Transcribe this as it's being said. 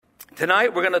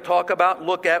Tonight we're going to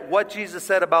look at what Jesus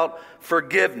said about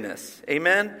forgiveness.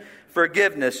 Amen?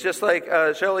 Forgiveness. Just like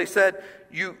Shelley said,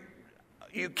 you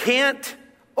can't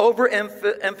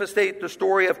overemphasize the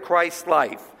story of Christ's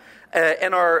life.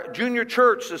 In our junior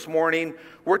church this morning,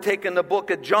 we're taking the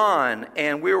book of John,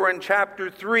 and we were in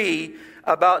chapter 3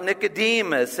 about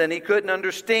Nicodemus, and he couldn't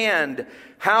understand,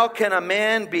 how can a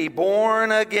man be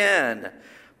born again?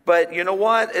 But you know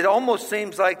what? It almost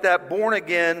seems like that born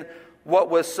again,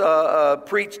 what was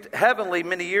preached heavenly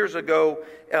many years ago,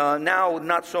 now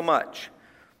not so much.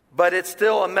 But it's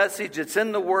still a message. It's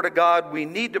in the Word of God. We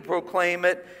need to proclaim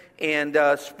it and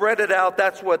spread it out.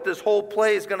 That's what this whole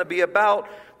play is going to be about,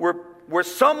 where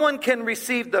someone can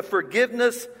receive the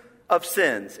forgiveness of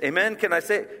sins. Amen? Can I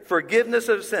say forgiveness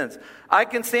of sins? I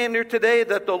can stand here today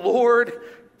that the Lord,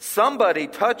 somebody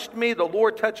touched me. The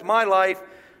Lord touched my life.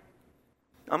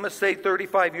 I'm going to say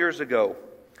 35 years ago,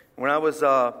 when I was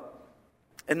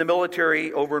in the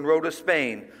military over in Rota,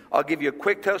 Spain. I'll give you a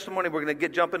quick testimony. We're going to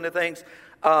jump into things.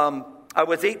 I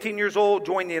was 18 years old,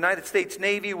 joined the United States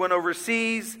Navy, went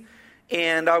overseas,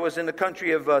 and I was in the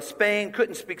country of Spain,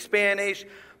 couldn't speak Spanish.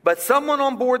 But someone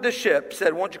on board the ship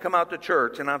said, won't you come out to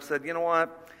church? And I've said, you know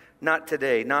what? Not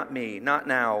today, not me, not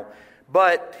now.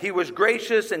 But he was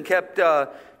gracious and kept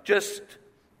just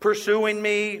pursuing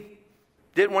me,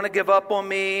 didn't want to give up on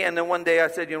me. And then one day I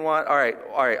said, you know what? All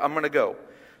right, I'm going to go.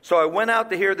 So I went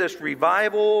out to hear this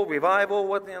revival,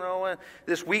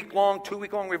 this week-long,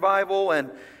 2-week-long revival. And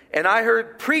I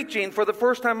heard preaching for the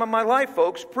first time in my life,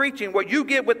 folks. Preaching, what you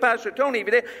get with Pastor Tony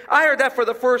every day. I heard that for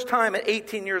the first time at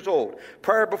 18 years old.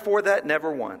 Before that,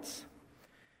 never once.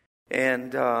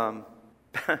 And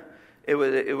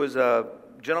it was a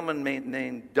gentleman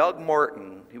named Doug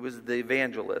Martin. He was the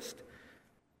evangelist.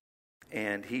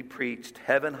 And he preached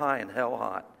heaven high and hell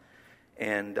hot.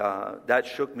 And that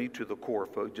shook me to the core,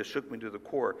 folks. Just shook me to the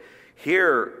core.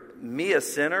 Here, me a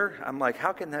sinner, I'm like,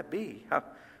 how can that be?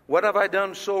 What have I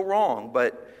done so wrong?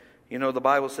 But, you know, the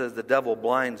Bible says the devil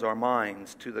blinds our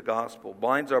minds to the gospel,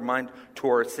 blinds our mind to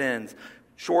our sins.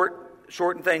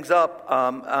 Shorten things up,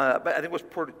 but I think it was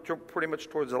pretty much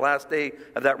towards the last day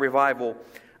of that revival.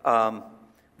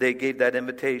 They gave that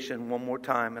invitation one more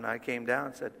time, and I came down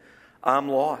and said, I'm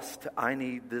lost. I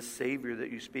need this Savior that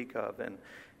you speak of.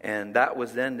 And that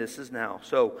was then, this is now.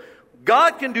 So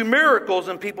God can do miracles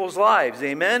in people's lives.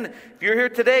 Amen. If you're here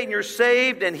today and you're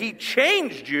saved and He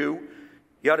changed you,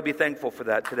 you ought to be thankful for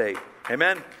that today.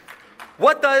 Amen.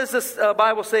 What does this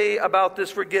Bible say about this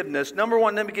forgiveness? Number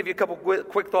one, let me give you a couple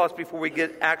quick thoughts before we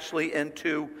get actually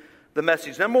into the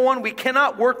message. Number one, we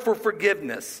cannot work for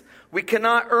forgiveness. We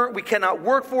cannot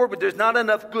work for it, but there's not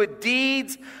enough good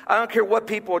deeds. I don't care what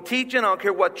people are teaching. I don't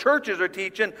care what churches are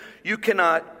teaching. You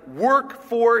cannot work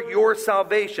for your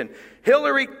salvation.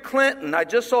 Hillary Clinton, I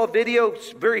just saw a video,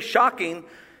 very shocking.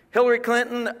 Hillary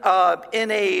Clinton I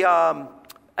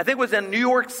think it was in New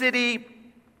York City,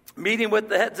 meeting with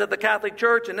the heads of the Catholic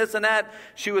Church and this and that.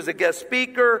 She was a guest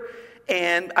speaker.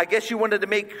 And I guess she wanted to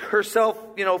make herself,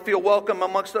 feel welcome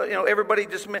amongst, everybody.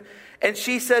 And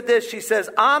she said this. She says,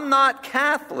 I'm not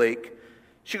Catholic.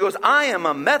 She goes, I am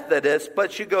a Methodist.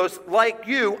 But she goes, like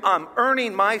you, I'm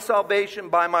earning my salvation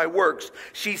by my works.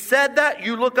 She said that.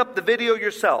 You look up the video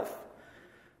yourself.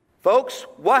 Folks,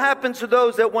 what happens to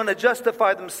those that want to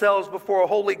justify themselves before a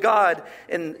holy God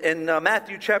in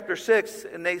Matthew chapter 6?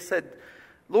 And they said,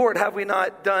 Lord, have we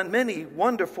not done many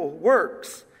wonderful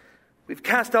works? We've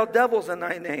cast out devils in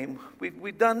thy name.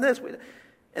 We've done this.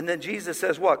 And then Jesus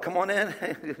says what? Come on in.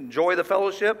 Enjoy the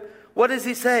fellowship. What does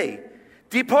he say?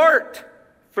 Depart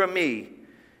from me,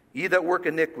 ye that work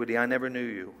iniquity. I never knew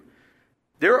you.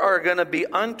 There are going to be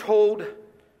untold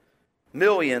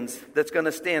millions that's going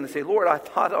to stand and say, Lord, I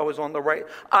thought I was on the right.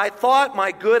 I thought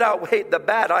my good outweighed the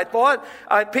bad. I thought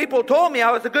people told me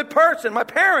I was a good person. My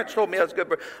parents told me I was a good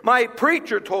person. My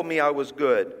preacher told me I was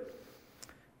good.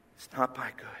 It's not by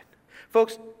good.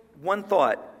 Folks, one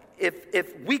thought.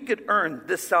 If we could earn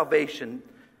this salvation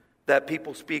that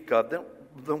people speak of, then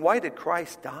why did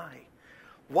Christ die?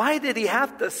 Why did he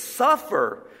have to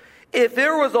suffer? If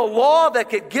there was a law that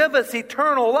could give us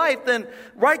eternal life, then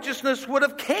righteousness would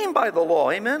have came by the law.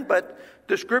 Amen? But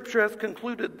the scripture has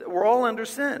concluded that we're all under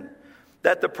sin,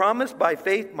 that the promise by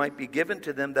faith might be given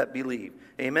to them that believe.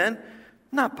 Amen?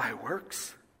 Not by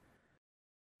works,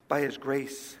 by his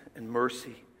grace and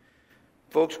mercy.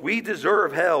 Folks, we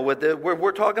deserve hell.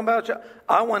 We're talking about,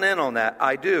 I went in on that.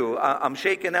 I do. I'm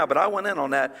shaking now, but I went in on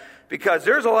that because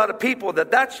there's a lot of people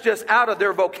that's just out of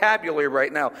their vocabulary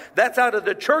right now. That's out of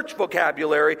the church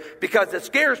vocabulary because it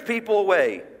scares people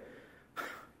away.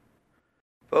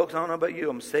 Folks, I don't know about you.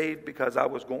 I'm saved because I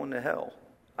was going to hell.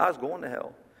 I was going to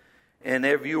hell. And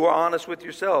if you were honest with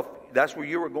yourself, that's where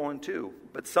you were going too.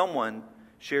 But someone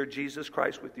shared Jesus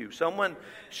Christ with you. Someone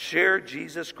shared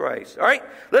Jesus Christ. All right,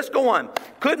 let's go on.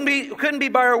 Couldn't be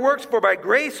by our works, for by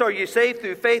grace are you saved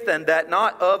through faith, and that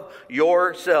not of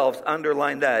yourselves.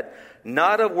 Underline that.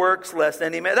 Not of works, lest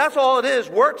any man. That's all it is.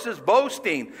 Works is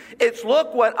boasting. It's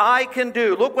look what I can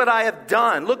do. Look what I have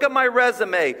done. Look at my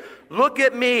resume. Look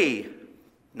at me.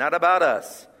 Not about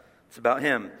us. It's about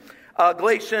him.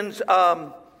 Galatians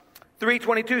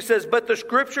 3:22 says, but the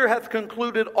scripture hath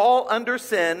concluded all under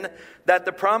sin, that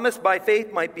the promise by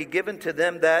faith might be given to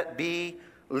them that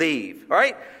believe. All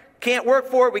right? Can't work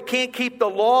for it. We can't keep the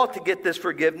law to get this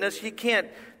forgiveness. You can't.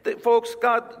 Folks,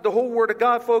 God, the whole word of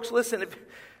God, folks, listen,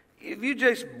 if you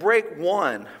just break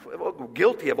one,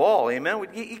 guilty of all, amen,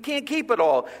 you can't keep it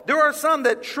all. There are some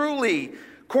that truly,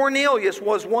 Cornelius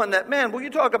was one that, man, well, you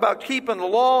talk about keeping the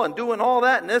law and doing all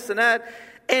that and this and that,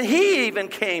 and he even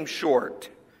came short.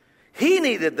 He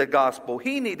needed the gospel.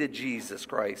 He needed Jesus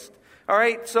Christ. All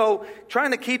right, so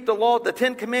trying to keep the law, the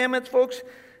 10 Commandments, folks,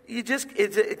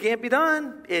 it can't be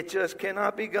done. It just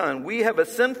cannot be done. We have a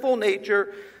sinful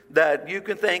nature that you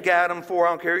can thank Adam for.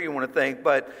 I don't care who you want to thank,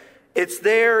 but it's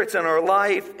there. It's in our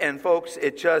life, and folks,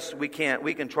 we can't.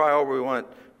 We can try all we want.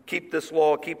 Keep this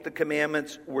law, keep the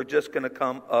commandments. We're just going to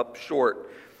come up short.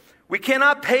 We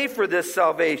cannot pay for this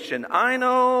salvation. I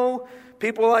know.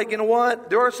 People are like, you know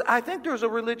what? I think there's a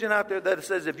religion out there that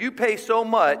says if you pay so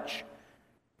much,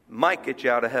 might get you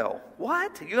out of hell.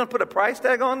 What? You're going to put a price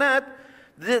tag on that?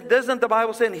 Doesn't the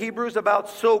Bible say in Hebrews about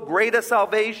so great a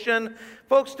salvation?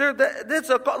 Folks,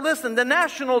 listen, the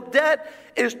national debt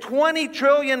is $20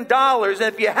 trillion. And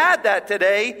if you had that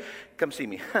today, come see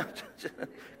me.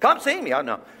 Come see me, I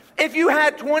know. If you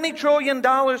had $20 trillion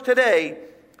today,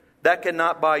 that could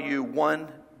not buy you one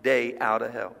day out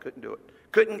of hell. Couldn't do it.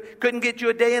 Couldn't get you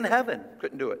a day in heaven.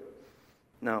 Couldn't do it.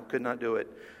 No, could not do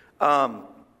it.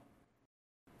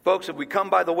 Folks, if we come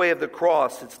by the way of the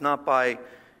cross, it's not by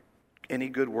any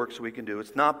good works we can do.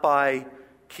 It's not by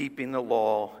keeping the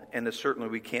law, and certainly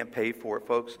we can't pay for it,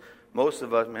 folks. Most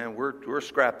of us, man, we're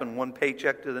scrapping one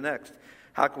paycheck to the next.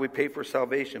 How can we pay for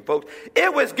salvation? Folks,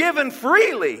 it was given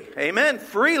freely, amen,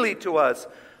 freely to us,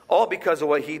 all because of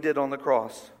what he did on the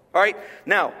cross. All right,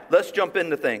 now, let's jump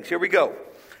into things. Here we go.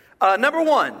 Number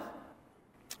one,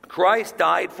 Christ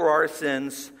died for our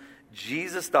sins.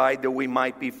 Jesus died that we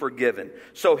might be forgiven.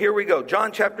 So here we go.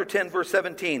 John chapter 10, verse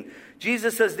 17.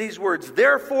 Jesus says these words,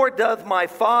 therefore doth my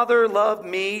Father love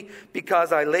me,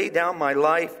 because I lay down my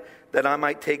life, that I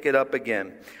might take it up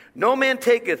again. No man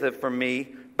taketh it from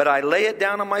me, but I lay it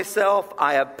down on myself.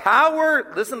 I have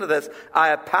power, listen to this, I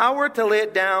have power to lay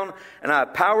it down, and I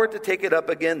have power to take it up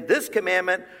again. This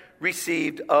commandment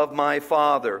received of my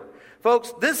Father.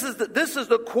 Folks, this is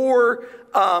the core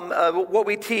what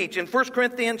we teach in 1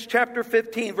 Corinthians chapter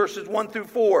 15, verses 1 through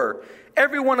 4.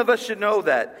 Every one of us should know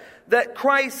that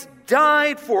Christ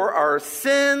died for our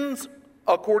sins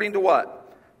according to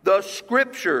what? The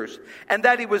Scriptures. And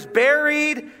that he was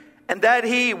buried, and that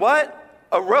he, what?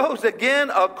 Arose again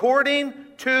according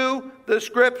to the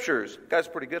Scriptures. Guys,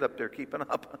 pretty good up there, keeping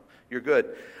up. You're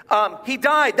good. He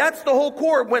died. That's the whole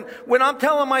core. When I'm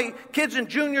telling my kids in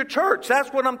junior church,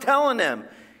 that's what I'm telling them.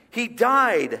 He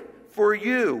died for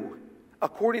you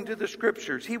according to the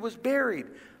Scriptures. He was buried,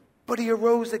 but he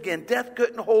arose again. Death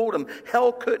couldn't hold him.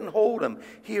 Hell couldn't hold him.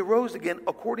 He arose again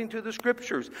according to the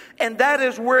Scriptures. And that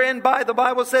is wherein by the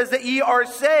Bible says that ye are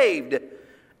saved,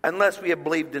 unless we have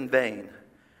believed in vain.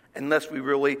 Unless we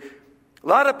really... A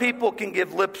lot of people can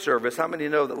give lip service. How many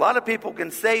know that? A lot of people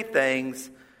can say things,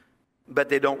 but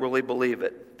they don't really believe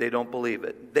it. They don't believe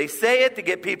it. They say it to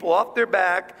get people off their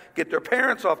back, get their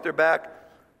parents off their back,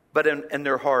 but in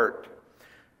their heart.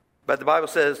 But the Bible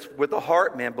says, with the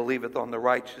heart man believeth on the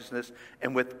righteousness,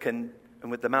 and with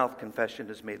the mouth confession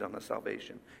is made on the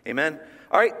salvation. Amen?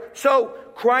 All right, so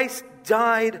Christ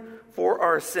died for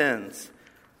our sins.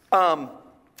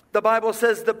 The Bible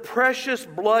says the precious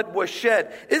blood was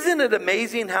shed. Isn't it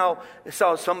amazing how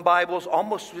some Bibles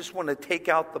almost just want to take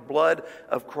out the blood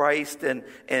of Christ and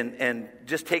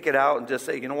just take it out and just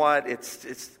say, you know what,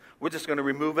 we're just going to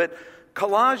remove it.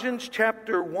 Colossians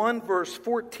chapter 1, verse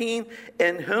 14,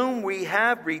 in whom we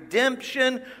have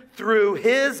redemption through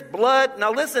his blood.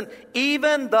 Now listen,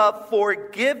 even the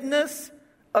forgiveness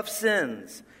of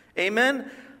sins. Amen?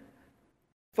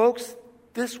 Folks,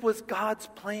 this was God's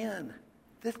plan.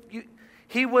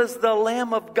 He was the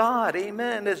Lamb of God.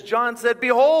 Amen. As John said,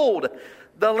 behold,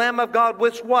 the Lamb of God,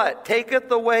 which what?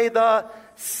 Taketh away the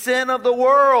sin of the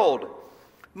world.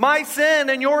 My sin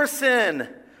and your sin.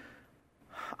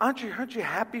 Aren't you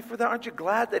happy for that? Aren't you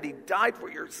glad that he died for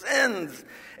your sins?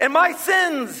 And my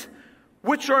sins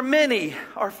which are many,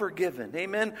 are forgiven.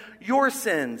 Amen. Your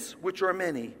sins, which are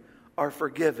many, are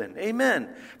forgiven. Amen.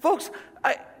 Folks,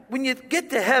 when you get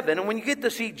to heaven and when you get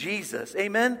to see Jesus,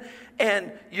 amen,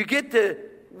 and you get to,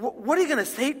 what are you going to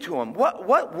say to him?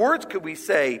 What words could we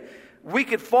say? We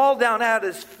could fall down at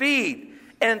his feet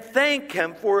and thank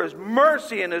him for his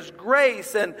mercy and his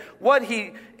grace and what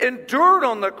he endured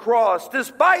on the cross,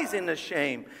 despising the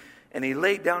shame. And he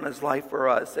laid down his life for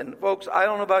us. And folks, I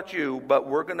don't know about you, but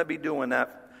we're going to be doing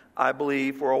that, I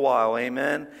believe, for a while.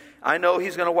 Amen. I know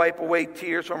he's going to wipe away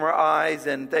tears from our eyes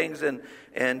and things,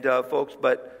 and folks,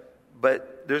 but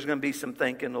there's going to be some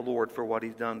thanking the Lord for what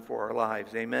he's done for our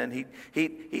lives. Amen. He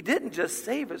didn't just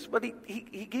save us, but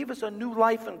he gave us a new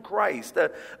life in Christ,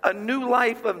 a new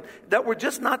life that we're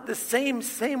just not the same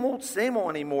old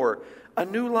anymore. A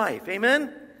new life.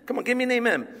 Amen. Come on, give me an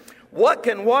amen. What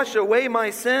can wash away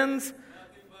my sins?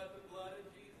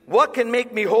 What can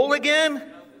make me whole again?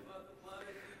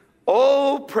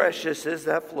 Oh, precious is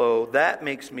that flow that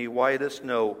makes me white as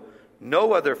snow.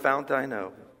 No other fount I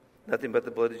know. Nothing but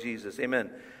the blood of Jesus.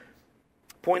 Amen.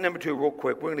 Point number 2, real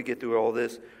quick. We're going to get through all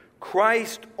this.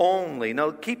 Christ only.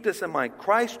 Now, keep this in mind.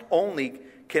 Christ only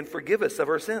can forgive us of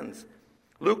our sins.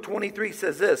 Luke 23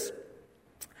 says this.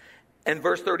 And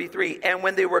verse 33. And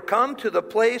when they were come to the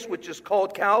place which is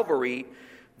called Calvary,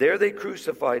 there they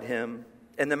crucified him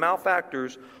and the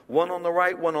malefactors, one on the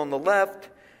right, one on the left.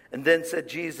 And then said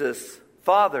Jesus,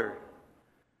 Father,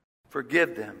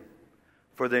 forgive them,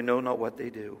 for they know not what they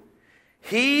do.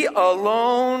 He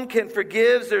alone can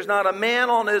forgive. There's not a man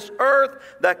on this earth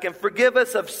that can forgive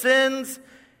us of sins.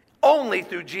 Only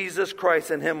through Jesus Christ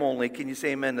and him only. Can you say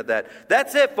amen to that?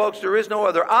 That's it, folks. There is no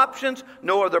other options,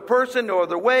 no other person, no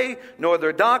other way, no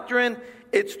other doctrine.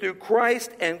 It's through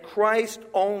Christ and Christ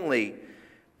only.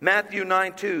 Matthew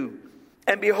 9:2.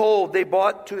 And behold, they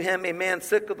brought to him a man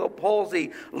sick of the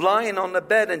palsy, lying on the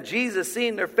bed. And Jesus,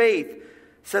 seeing their faith,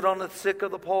 said unto the sick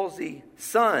of the palsy,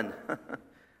 Son,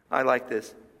 I like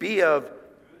this, be of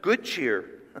good cheer.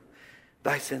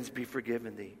 Thy sins be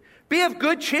forgiven thee. Be of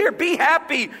good cheer. Be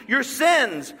happy. Your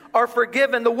sins are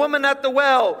forgiven. The woman at the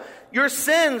well, your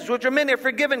sins, which are many, are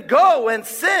forgiven. Go and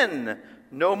sin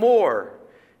no more.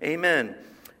 Amen.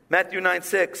 Matthew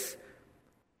 9:6.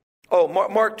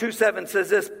 Mark 2:7 says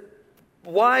this.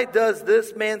 Why does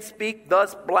this man speak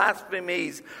thus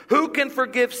blasphemies? Who can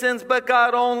forgive sins but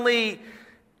God only?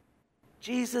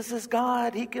 Jesus is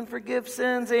God. He can forgive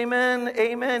sins. Amen.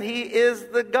 Amen. He is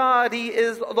the God. He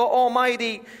is the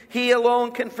Almighty. He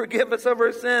alone can forgive us of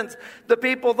our sins. The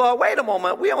people thought, wait a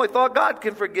moment, we only thought God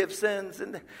can forgive sins.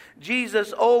 And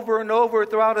Jesus over and over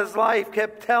throughout his life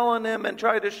kept telling them and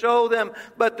tried to show them,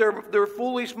 but their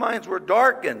foolish minds were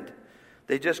darkened.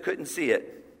 They just couldn't see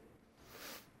it.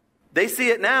 They see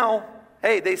it now.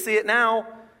 Hey, they see it now.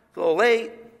 It's a little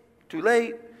late. Too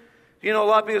late. You know, a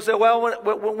lot of people say, well,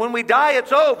 when we die,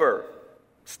 it's over.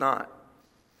 It's not.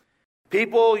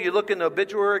 People, you look in the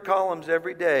obituary columns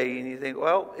every day, and you think,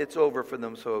 well, it's over for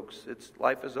them folks.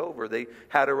 Life is over. They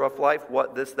had a rough life.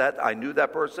 What, this, that. I knew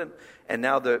that person. And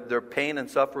now their pain and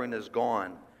suffering is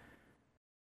gone.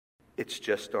 It's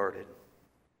just started.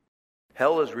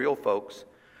 Hell is real, folks.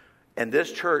 And this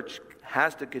church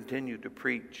has to continue to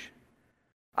preach.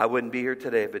 I wouldn't be here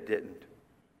today if it didn't.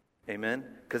 Amen?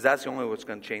 Because that's the only way that's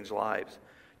going to change lives.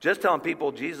 Just telling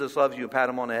people Jesus loves you and pat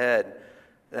them on the head,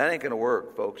 that ain't going to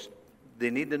work, folks. They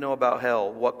need to know about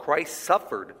hell, what Christ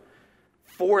suffered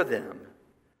for them,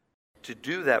 to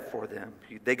do that for them.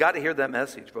 They got to hear that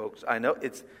message, folks. I know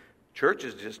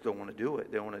churches just don't want to do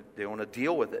it. They want to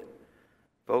deal with it.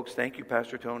 Folks, thank you,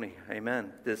 Pastor Tony.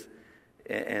 Amen.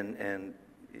 And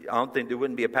I don't think there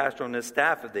wouldn't be a pastor on this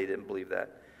staff if they didn't believe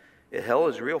that. Hell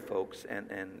is real, folks,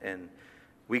 and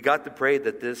we got to pray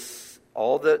that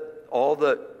all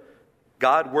the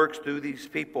God works through these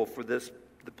people for the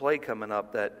plague coming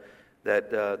up. That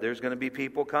there's going to be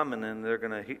people coming and they're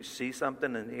going to see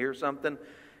something and hear something,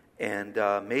 and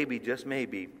maybe, just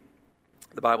maybe,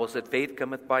 the Bible said faith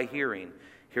cometh by hearing,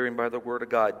 hearing by the word of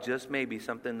God. Just maybe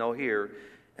something they'll hear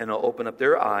and it'll open up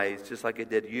their eyes, just like it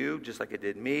did you, just like it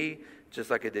did me, just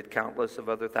like it did countless of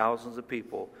other thousands of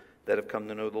people that have come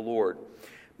to know the Lord.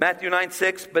 Matthew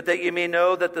 9:6, but that you may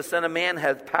know that the Son of Man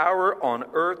has power on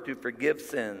earth to forgive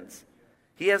sins.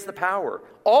 He has the power.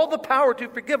 All the power to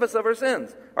forgive us of our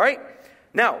sins. All right?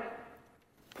 Now,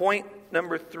 point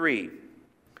number 3.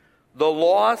 The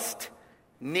lost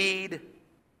need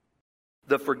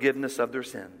the forgiveness of their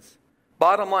sins.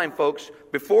 Bottom line, folks,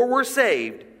 before we're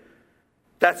saved,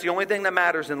 that's the only thing that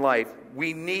matters in life.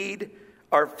 We need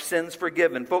our sins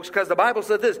forgiven. Folks, because the Bible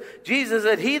said this. Jesus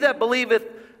said, he that believeth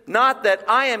not that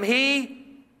I am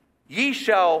he, ye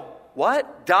shall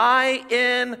what? Die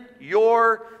in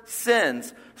your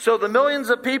sins. So the millions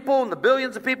of people and the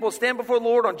billions of people stand before the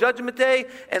Lord on Judgment Day,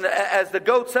 and as the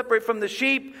goats separate from the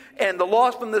sheep, and the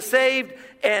lost from the saved,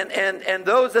 and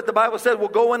those that the Bible said will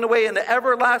go in the way into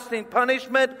everlasting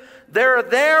punishment, they're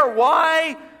there.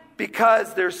 Why?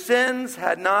 Because their sins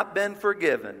had not been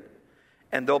forgiven.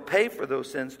 And they'll pay for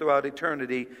those sins throughout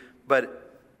eternity,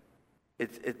 but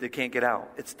they can't get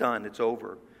out. It's done. It's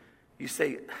over. You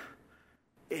say,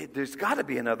 there's got to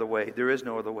be another way. There is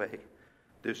no other way.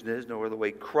 There's no other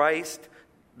way. Christ,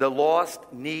 the lost,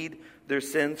 need their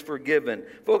sins forgiven.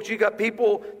 Folks, you got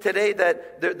people today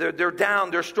that they're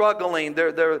down, they're struggling,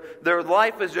 their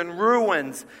life is in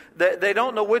ruins. They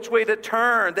don't know which way to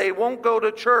turn. They won't go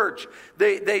to church.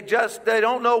 They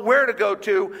don't know where to go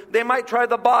to. They might try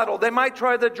the bottle. They might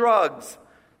try the drugs.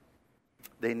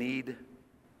 They need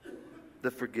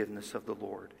the forgiveness of the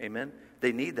Lord. Amen?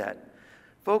 They need that.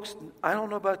 Folks, I don't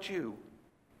know about you.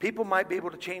 People might be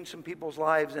able to change some people's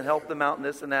lives and help them out in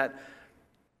this and that.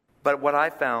 But what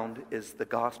I found is the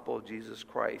gospel of Jesus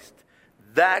Christ.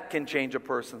 That can change a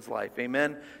person's life.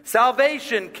 Amen?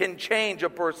 Salvation can change a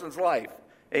person's life.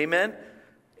 Amen?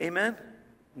 Amen?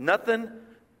 Nothing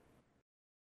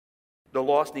the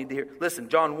lost need to hear. Listen,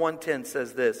 John 1:10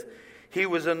 says this. He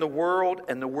was in the world,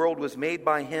 and the world was made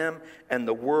by him, and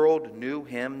the world knew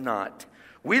him not.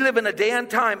 We live in a day and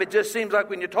time, it just seems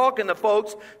like when you're talking to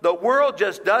folks, the world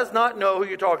just does not know who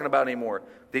you're talking about anymore.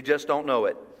 They just don't know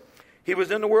it. He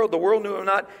was in the world knew him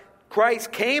not.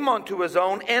 Christ came unto his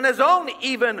own, and his own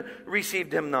even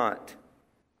received him not.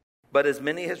 But as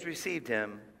many as received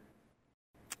him,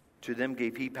 to them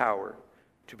gave he power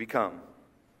to become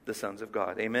the sons of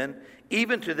God. Amen?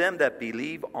 Even to them that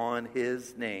believe on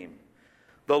his name.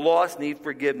 The lost need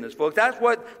forgiveness, folks. That's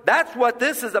what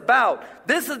this is about.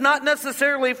 This is not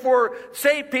necessarily for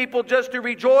saved people just to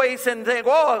rejoice and think,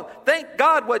 oh, thank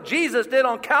God what Jesus did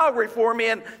on Calvary for me,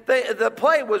 and the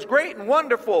play was great and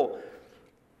wonderful.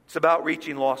 It's about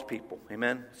reaching lost people.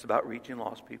 Amen? It's about reaching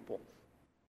lost people.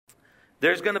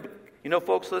 There's going to be,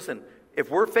 folks, listen, if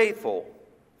we're faithful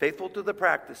to the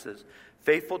practices,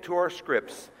 faithful to our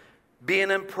scripts,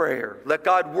 being in prayer, let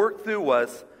God work through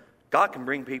us, God can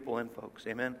bring people in, folks.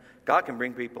 Amen? God can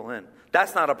bring people in.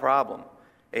 That's not a problem.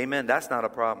 Amen? That's not a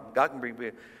problem. God can bring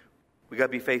people. We got to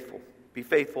be faithful. Be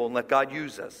faithful and let God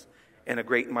use us in a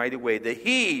great and mighty way, that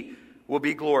he will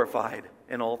be glorified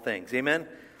in all things. Amen?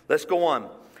 Let's go on.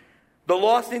 The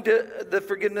lost need the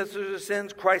forgiveness of their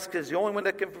sins. Christ is the only one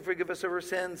that can forgive us of our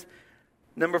sins.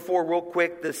 Number 4, real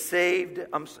quick, the saved,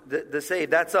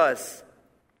 that's us.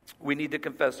 We need to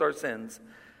confess our sins.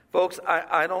 Folks,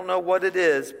 I don't know what it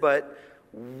is, but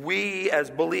we as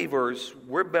believers,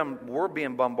 we're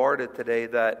being bombarded today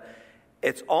that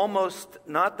it's almost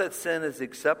not that sin is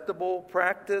acceptable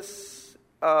practice,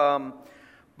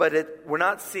 but we're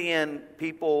not seeing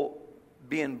people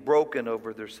being broken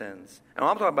over their sins. And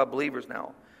I'm talking about believers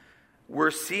now.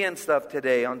 We're seeing stuff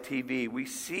today on TV.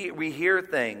 We hear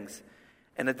things,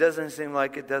 and it doesn't seem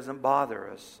like it doesn't bother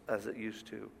us as it used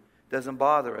to. It doesn't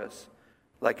bother us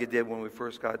like it did when we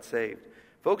first got saved.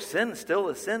 Folks, sin still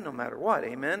is sin no matter what.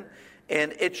 Amen?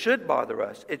 And it should bother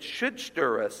us. It should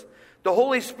stir us. The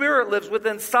Holy Spirit lives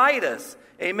within inside us.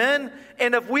 Amen?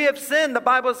 And if we have sinned, the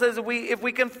Bible says if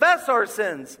we confess our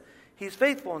sins, he's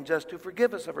faithful and just to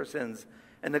forgive us of our sins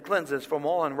and to cleanse us from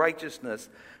all unrighteousness.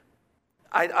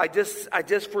 I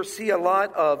just foresee a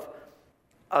lot of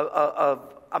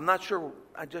I'm not sure.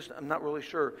 I'm not really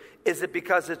sure. Is it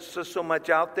because it's just so much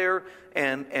out there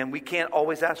and we can't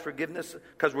always ask forgiveness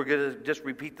because we're going to just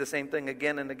repeat the same thing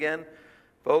again and again?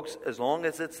 Folks, as long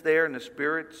as it's there and the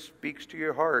Spirit speaks to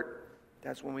your heart,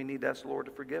 that's when we need to ask the Lord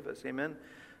to forgive us. Amen?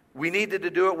 We needed to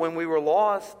do it when we were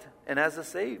lost, and as a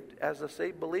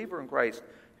saved believer in Christ,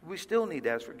 we still need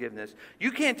to ask forgiveness.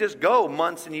 You can't just go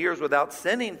months and years without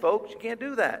sinning, folks. You can't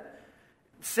do that.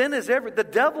 Sin is the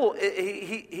devil,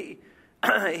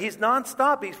 he's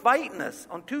nonstop. He's fighting us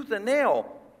on tooth and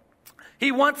nail.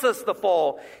 He wants us to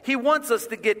fall. He wants us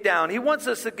to get down. He wants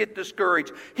us to get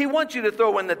discouraged. He wants you to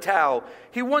throw in the towel.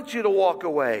 He wants you to walk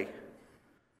away.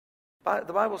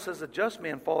 The Bible says, a just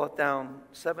man falleth down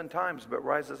 7 times, but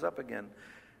rises up again.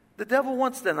 The devil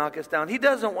wants to knock us down. He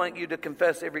doesn't want you to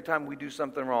confess every time we do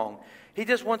something wrong. He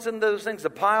just wants those things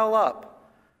to pile up.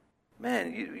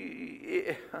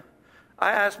 Man,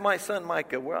 I asked my son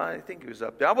Micah, well, I think he was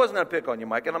up there. I wasn't going to pick on you,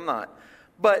 Micah, and I'm not.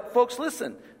 But, folks,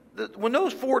 listen. When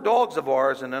those 4 dogs of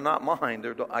ours, and they're not mine,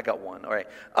 I got one, all right.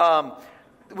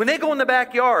 When they go in the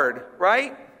backyard,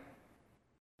 right?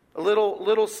 A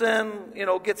little sin,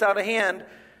 gets out of hand.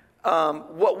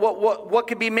 What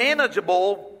could be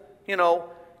manageable,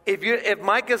 if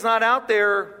Micah's not out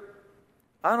there,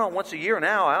 I don't know, once a year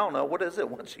now. I don't know. What is it,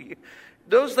 once a year?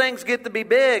 Those things get to be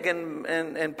big,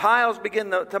 and piles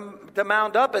begin to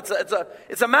mound up.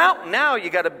 It's a mountain now. You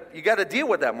got to deal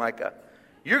with that, Micah.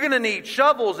 You're going to need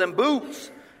shovels and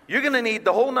boots. You're going to need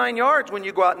the whole 9 yards when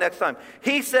you go out next time.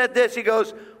 He said this. He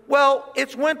goes, well,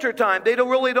 it's winter time. They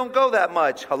don't go that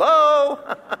much. Hello?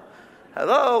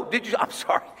 Hello? Did you? I'm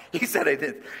sorry. He said I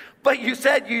did. But you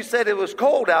said it was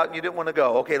cold out and you didn't want to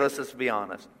go. Okay, let's just be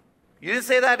honest. You didn't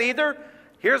say that either?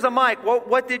 Here's a mic.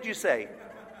 What did you say?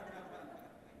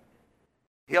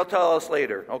 He'll tell us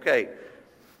later. Okay.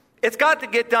 It's got to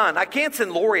get done. I can't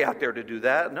send Lori out there to do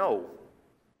that. No.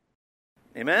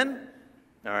 Amen?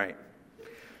 All right.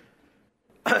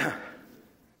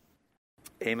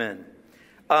 Amen.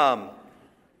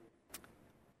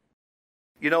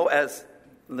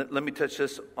 Let me touch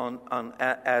this on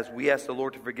as we ask the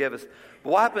Lord to forgive us.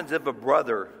 What happens if a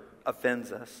brother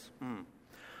offends us?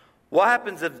 What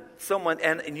happens if someone,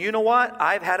 and you know what?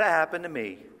 I've had it happen to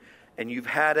me, and you've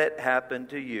had it happen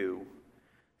to you.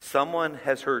 Someone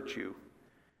has hurt you.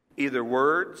 Either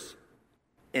words,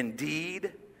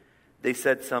 indeed, they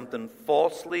said something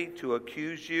falsely to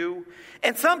accuse you.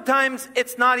 And sometimes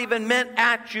it's not even meant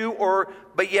at you,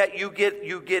 but yet you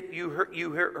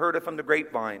heard it from the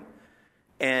grapevine.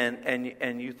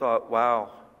 And you thought,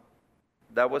 wow,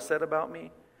 that was said about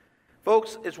me?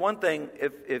 Folks, it's one thing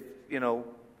if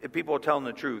people are telling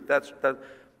the truth.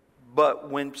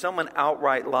 But when someone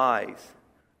outright lies,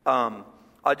 I'll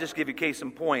just give you a case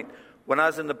in point. When I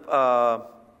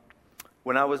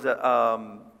was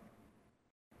a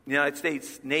United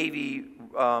States Navy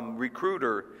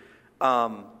recruiter,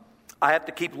 I have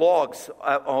to keep logs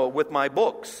with my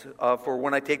books for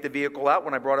when I take the vehicle out,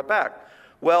 when I brought it back.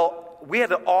 Well, we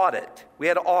had an audit.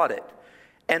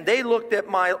 And they looked at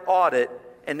my audit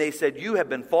and they said, you have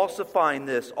been falsifying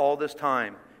this all this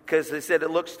time. Because they said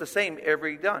it looks the same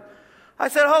every time. I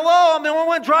said, hello, I'm the only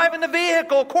one driving the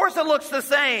vehicle. Of course it looks the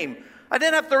same. I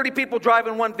didn't have 30 people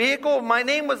driving one vehicle. My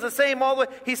name was the same all the way.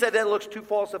 He said, that looks too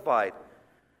falsified.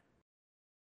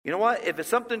 You know what? If it's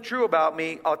something true about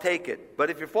me, I'll take it. But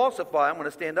if you're falsified, I'm going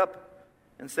to stand up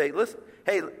and say, listen,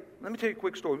 hey, let me tell you a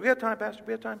quick story. We have time, Pastor?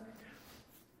 We have time?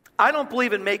 I don't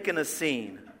believe in making a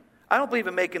scene. I don't believe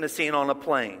in making a scene on a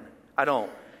plane. I don't.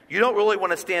 You don't really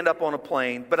want to stand up on a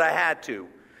plane, but I had to.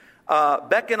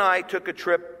 Beck and I took a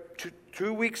trip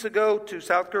 2 weeks ago to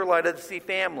South Carolina to see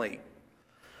family.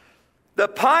 The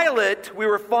pilot, we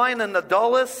were flying in the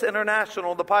Dulles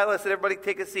International. The pilot said, everybody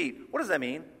take a seat. What does that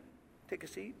mean? Take a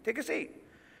seat? Take a seat.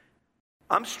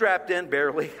 I'm strapped in,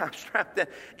 barely. I'm strapped in.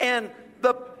 And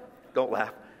don't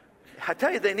laugh. I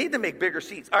tell you, they need to make bigger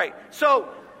seats. All right, so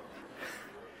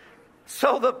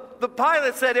the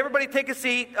pilot said, everybody take a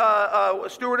seat.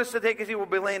 Stewardess said, take a seat. We'll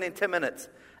be landing in 10 minutes.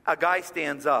 A guy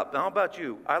stands up. Now, how about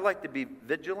you? I like to be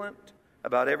vigilant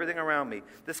about everything around me.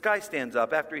 This guy stands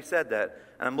up after he said that.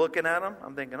 And I'm looking at him.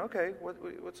 I'm thinking, okay,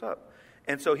 what's up?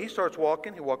 And so he starts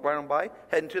walking. He walked right on by,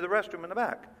 heading to the restroom in the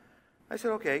back. I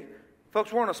said, okay.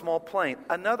 Folks, we're on a small plane.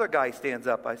 Another guy stands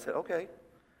up. I said, okay.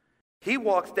 He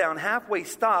walks down halfway,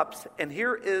 stops, and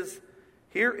here is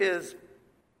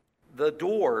the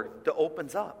door that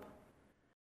opens up.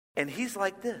 And he's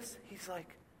like this. He's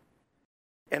like,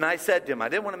 and I said to him, I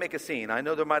didn't want to make a scene. I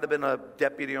know there might have been a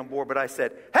deputy on board, but I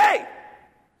said, hey!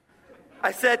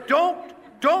 I said,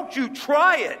 don't you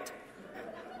try it.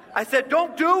 I said,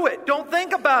 don't do it. Don't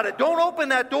think about it. Don't open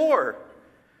that door.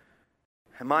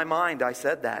 In my mind, I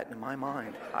said that. In my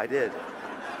mind, I did.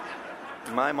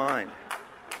 In my mind.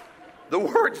 The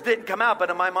words didn't come out, but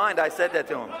in my mind, I said that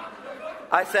to him.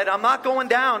 I said, I'm not going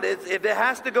down. If it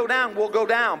has to go down, we'll go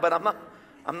down. But I'm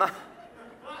not.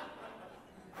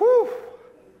 Whew.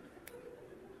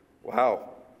 Wow.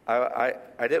 I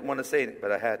didn't want to say it,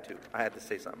 but I had to. I had to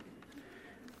say something.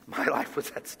 My life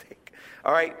was at stake.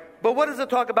 All right. But what does it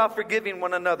talk about forgiving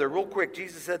one another? Real quick,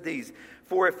 Jesus said these.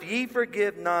 For if ye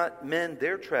forgive not men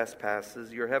their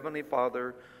trespasses, your heavenly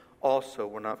Father also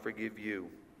will not forgive you.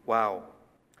 Wow.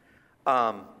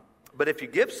 But if you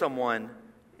give someone,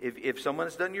 if someone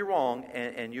has done you wrong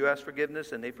and you ask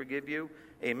forgiveness and they forgive you,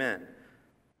 amen.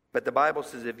 But the Bible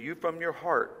says if you from your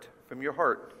heart,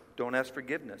 don't ask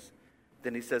forgiveness,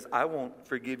 then he says, I won't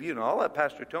forgive you. Now, I'll let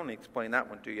Pastor Tony explain that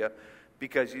one to you,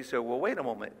 because you say, well, wait a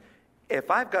moment. If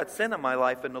I've got sin in my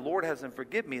life and the Lord hasn't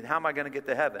forgiven me, how am I going to get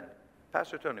to heaven?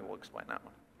 Pastor Tony will explain that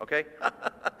one, okay?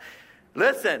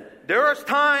 Listen, there are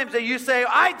times that you say,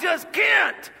 I just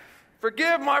can't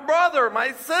forgive my brother,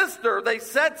 my sister. They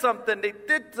said something, they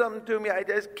did something to me. I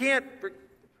just can't.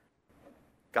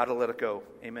 Got to let it go.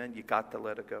 Amen? You got to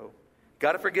let it go.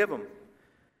 Got to forgive them.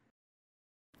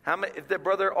 If the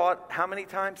brother ought, how many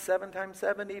times? 7 times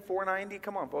 70, 490?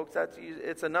 Come on, folks.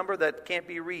 It's a number that can't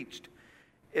be reached.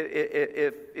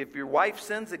 If your wife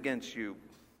sins against you,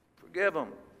 forgive them.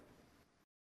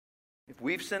 If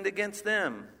we've sinned against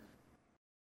them,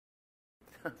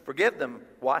 forgive them.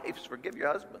 Wives, forgive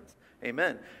your husbands.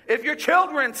 Amen. If your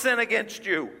children sin against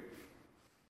you,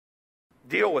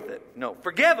 deal with it. No,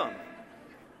 forgive them.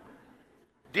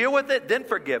 Deal with it, then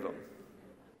forgive them.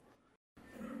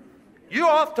 You're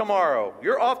off tomorrow,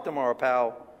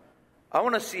 pal. I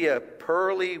want to see a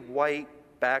pearly white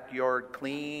backyard,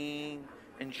 clean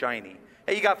and shiny.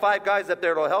 Hey, you got 5 guys up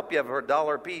there that'll help you for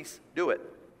 $1 a piece. Do it.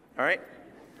 All right?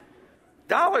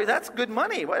 $1, that's good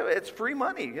money. It's free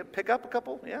money. You pick up a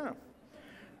couple, yeah.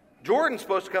 Jordan's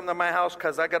supposed to come to my house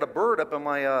because I got a bird up in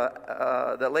my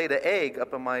that laid an egg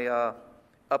up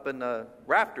in the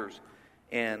rafters,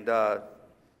 and I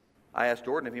asked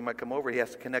Jordan if he might come over. He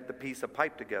has to connect a piece of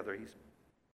pipe together.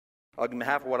 I'll give him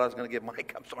half of what I was going to give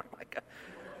Mike. I'm sorry, Micah.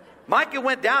 Micah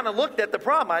went down and looked at the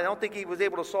problem. I don't think he was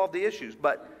able to solve the issues,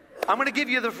 but I'm going to give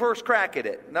you the first crack at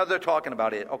it. Now they're talking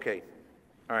about it. Okay.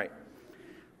 All right.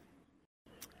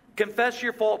 Confess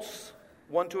your faults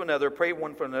one to another. Pray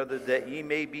one for another that ye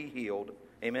may be healed.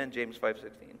 Amen. James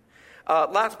 5:16.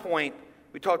 Last point.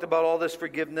 We talked about all this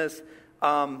forgiveness.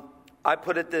 I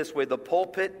put it this way. The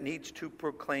pulpit needs to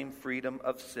proclaim freedom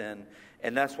of sin.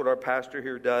 And that's what our pastor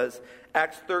here does.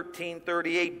 Acts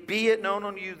 13:38. Be it known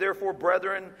unto you, therefore,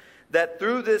 brethren, that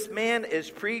through this man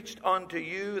is preached unto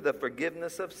you the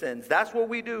forgiveness of sins. That's what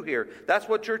we do here. That's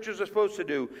what churches are supposed to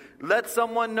do. Let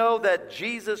someone know that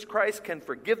Jesus Christ can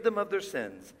forgive them of their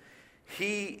sins.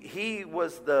 He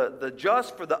was the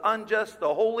just for the unjust,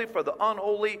 the holy for the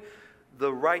unholy,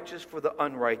 the righteous for the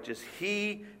unrighteous.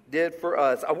 He did for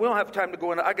us. We don't have time to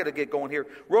go in. I got to get going here.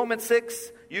 Romans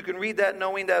 6, you can read that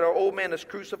knowing that our old man is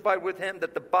crucified with him,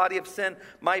 that the body of sin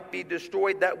might be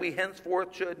destroyed, that we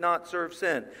henceforth should not serve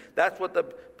sin. That's what the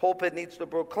pulpit needs to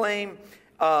proclaim.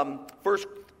 1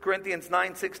 Corinthians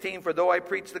 9:16, for though I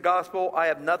preach the gospel, I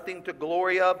have nothing to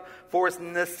glory of, for its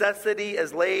necessity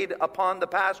is laid upon the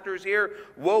pastors here.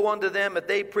 Woe unto them if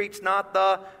they preach not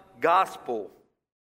the gospel.